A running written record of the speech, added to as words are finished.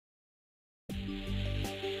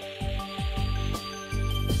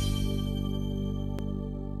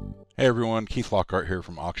Hey everyone, Keith Lockhart here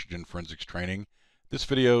from Oxygen Forensics Training. This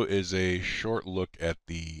video is a short look at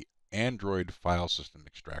the Android file system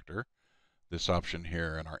extractor, this option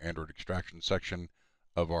here in our Android extraction section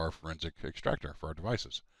of our forensic extractor for our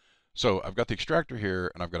devices. So I've got the extractor here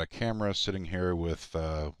and I've got a camera sitting here with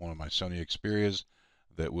one of my Sony Xperias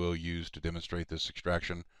that we'll use to demonstrate this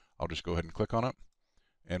extraction. I'll just go ahead and click on it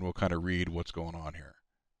and we'll kind of read what's going on here.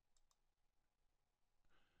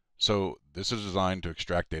 So this is designed to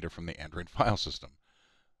extract data from the Android file system.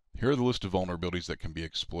 Here are the list of vulnerabilities that can be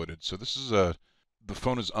exploited. So this is the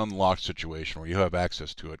phone is unlocked situation where you have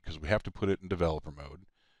access to it because we have to put it in developer mode.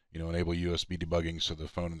 Enable USB debugging so the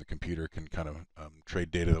phone and the computer can kind of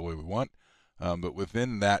trade data the way we want. But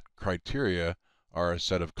within that criteria are a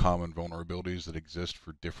set of common vulnerabilities that exist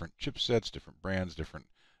for different chipsets, different brands, different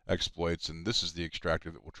exploits, and this is the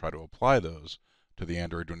extractor that will try to apply those to the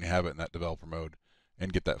Android when you have it in that developer mode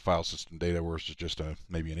and get that file system data versus just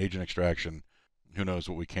maybe an agent extraction. Who knows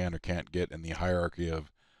what we can or can't get in the hierarchy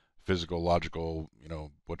of physical, logical,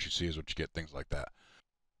 what you see is what you get, things like that.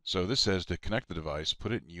 So this says to connect the device,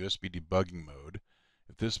 put it in USB debugging mode.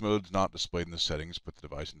 If this mode's not displayed in the settings, put the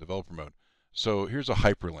device in developer mode. So here's a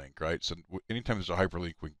hyperlink, right? So anytime there's a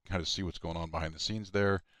hyperlink, we can kind of see what's going on behind the scenes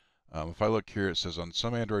there. If I look here, it says on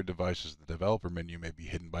some Android devices, the developer menu may be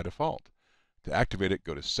hidden by default. To activate it,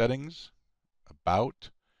 go to Settings, About,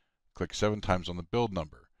 click 7 times on the build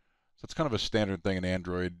number. So it's kind of a standard thing in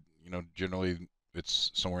Android. Generally it's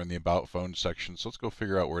somewhere in the About phone section. So let's go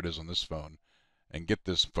figure out where it is on this phone and get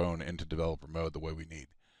this phone into developer mode the way we need.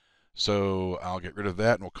 So I'll get rid of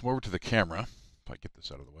that and we'll come over to the camera. If I get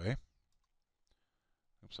this out of the way.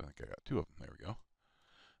 Oops, I think I got two of them. There we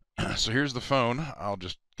go. So here's the phone. I'll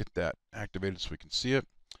just get that activated so we can see it.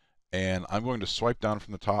 And I'm going to swipe down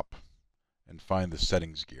from the top and find the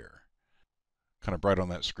settings gear. Kind of bright on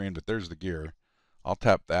that screen, but there's the gear. I'll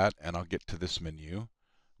tap that and I'll get to this menu,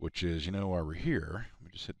 which is, while we're here, let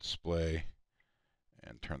me just hit display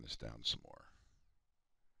and turn this down some more.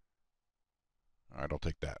 All right, I'll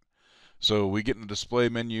take that. So we get in the display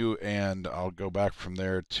menu and I'll go back from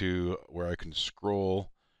there to where I can scroll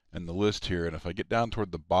in the list here. And if I get down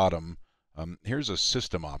toward the bottom, here's a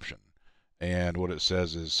system option. And what it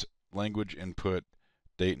says is language input,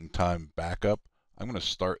 date and time backup. I'm going to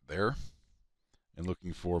start there. And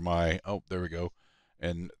looking for there we go,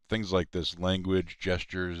 and things like this, language,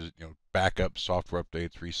 gestures, backup, software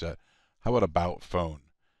updates, reset. How about phone?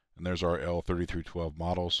 And there's our L3312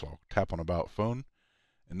 model, so I'll tap on about phone,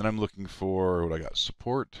 and then I'm looking for what I got: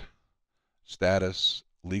 support, status,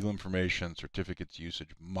 legal information, certificates,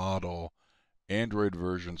 usage, model, Android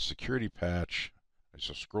version, security patch. I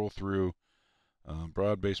just scroll through,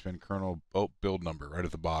 broad baseband kernel, build number right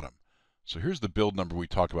at the bottom. So here's the build number we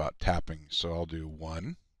talk about tapping. So I'll do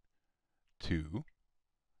 1, 2,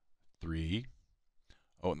 3.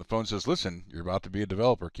 Oh, and the phone says, listen, you're about to be a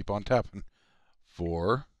developer. Keep on tapping.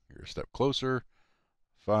 4, you're a step closer.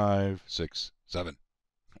 5, 6, 7.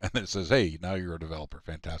 And then it says, hey, now you're a developer.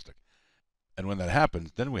 Fantastic. And when that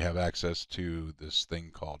happens, then we have access to this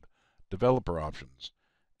thing called developer options.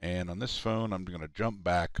 And on this phone, I'm going to jump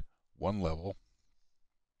back one level.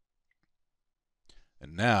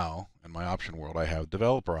 And now, in my option world, I have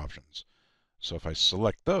developer options. So if I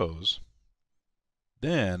select those,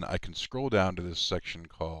 then I can scroll down to this section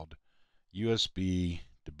called USB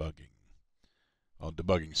debugging. Well,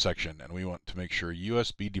 debugging section, and we want to make sure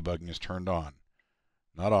USB debugging is turned on.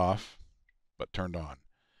 Not off, but turned on.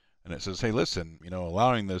 And it says, hey, listen,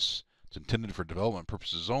 allowing this, it's intended for development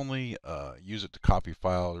purposes only. Use it to copy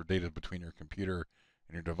files or data between your computer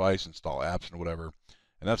and your device, install apps and whatever.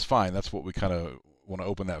 And that's fine. That's what we kind of want to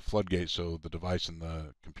open that floodgate so the device and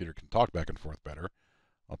the computer can talk back and forth better.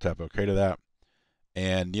 I'll tap OK to that.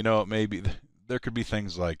 And, maybe there could be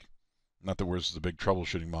things like, not that this is a big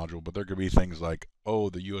troubleshooting module, but there could be things like, oh,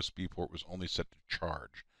 the USB port was only set to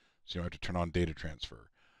charge, so you have to turn on data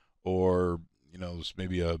transfer. Or,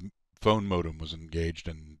 maybe a phone modem was engaged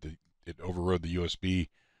and it overrode the USB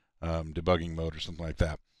debugging mode or something like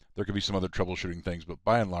that. There could be some other troubleshooting things, but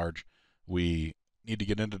by and large, we need to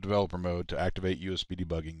get into developer mode to activate USB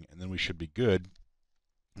debugging, and then we should be good.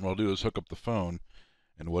 And what I'll do is hook up the phone,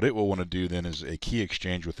 and what it will want to do then is a key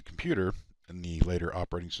exchange with the computer in the later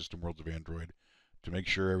operating system worlds of Android to make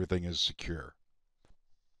sure everything is secure.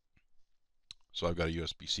 So I've got a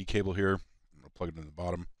USB-C cable here. I'm going to plug it in the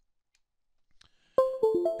bottom.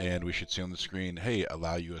 And we should see on the screen, hey,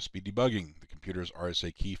 allow USB debugging. The computer's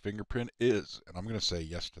RSA key fingerprint is, and I'm going to say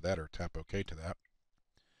yes to that or tap OK to that.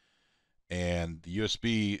 And the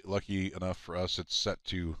USB, lucky enough for us, it's set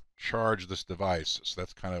to charge this device. So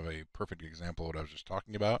that's kind of a perfect example of what I was just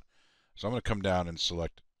talking about. So I'm going to come down and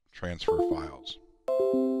select transfer files.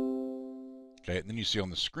 Okay, and then you see on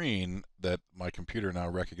the screen that my computer now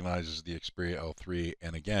recognizes the Xperia L3,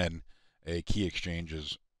 and again, a key exchange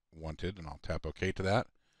is wanted, and I'll tap OK to that.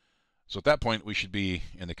 So at that point, we should be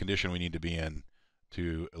in the condition we need to be in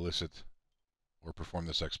to elicit or perform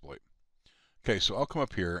this exploit. Okay, so I'll come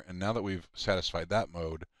up here, and now that we've satisfied that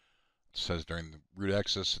mode, it says during the root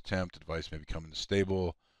access attempt, the device may become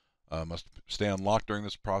unstable, must stay unlocked during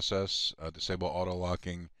this process, disable auto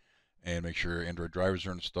locking, and make sure Android drivers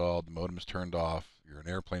are installed, the modem is turned off, you're in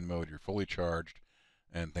airplane mode, you're fully charged,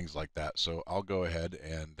 and things like that. So I'll go ahead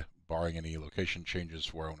and, barring any location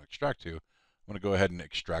changes where I want to extract to, I'm going to go ahead and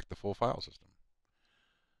extract the full file system.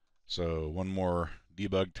 So one more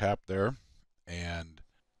debug tap there, and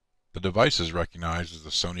the device is recognized as the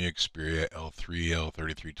Sony Xperia L3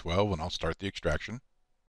 L3312, and I'll start the extraction.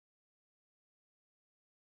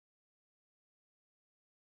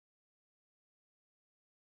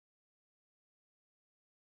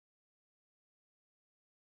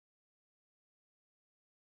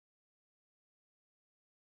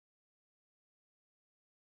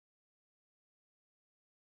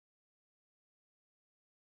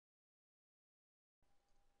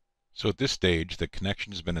 So at this stage, the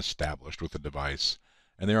connection has been established with the device,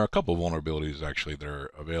 and there are a couple of vulnerabilities actually that are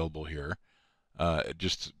available here. It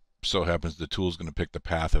just so happens the tool is going to pick the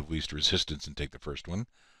path of least resistance and take the first one.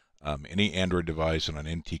 Any Android device on an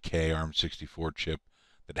NTK ARM64 chip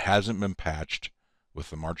that hasn't been patched with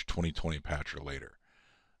the March 2020 patch or later.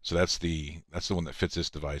 So that's the one that fits this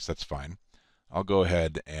device. That's fine. I'll go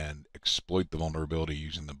ahead and exploit the vulnerability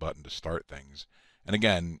using the button to start things. And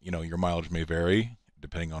again, your mileage may vary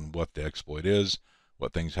depending on what the exploit is,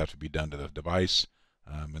 what things have to be done to the device.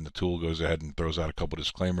 And the tool goes ahead and throws out a couple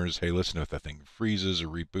disclaimers. Hey, listen, if that thing freezes or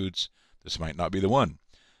reboots, this might not be the one.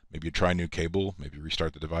 Maybe you try a new cable, maybe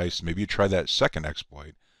restart the device, maybe you try that second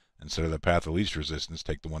exploit. Instead of the path of least resistance,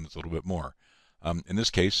 take the one that's a little bit more. In this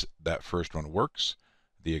case, that first one works.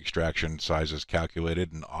 The extraction size is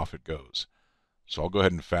calculated and off it goes. So I'll go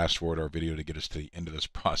ahead and fast forward our video to get us to the end of this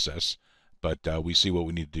process, but we see what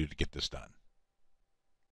we need to do to get this done.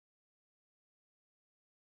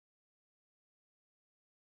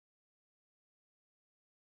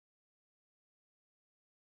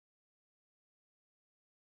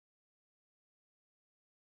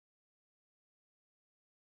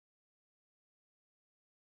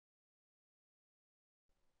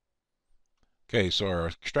 Okay, so our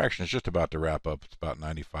extraction is just about to wrap up. It's about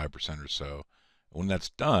 95% or so. When that's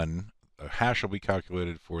done, a hash will be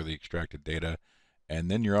calculated for the extracted data, and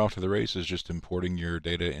then you're off to the races just importing your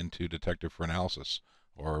data into Detector for analysis,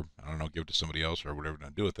 or, I don't know, give it to somebody else or whatever you're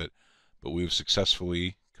going to do with it. But we've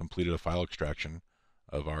successfully completed a file extraction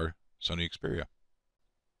of our Sony Xperia.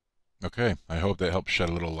 Okay, I hope that helps shed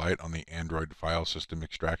a little light on the Android file system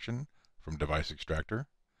extraction from Device Extractor.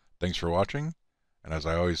 Thanks for watching, and as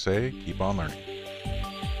I always say, keep on learning.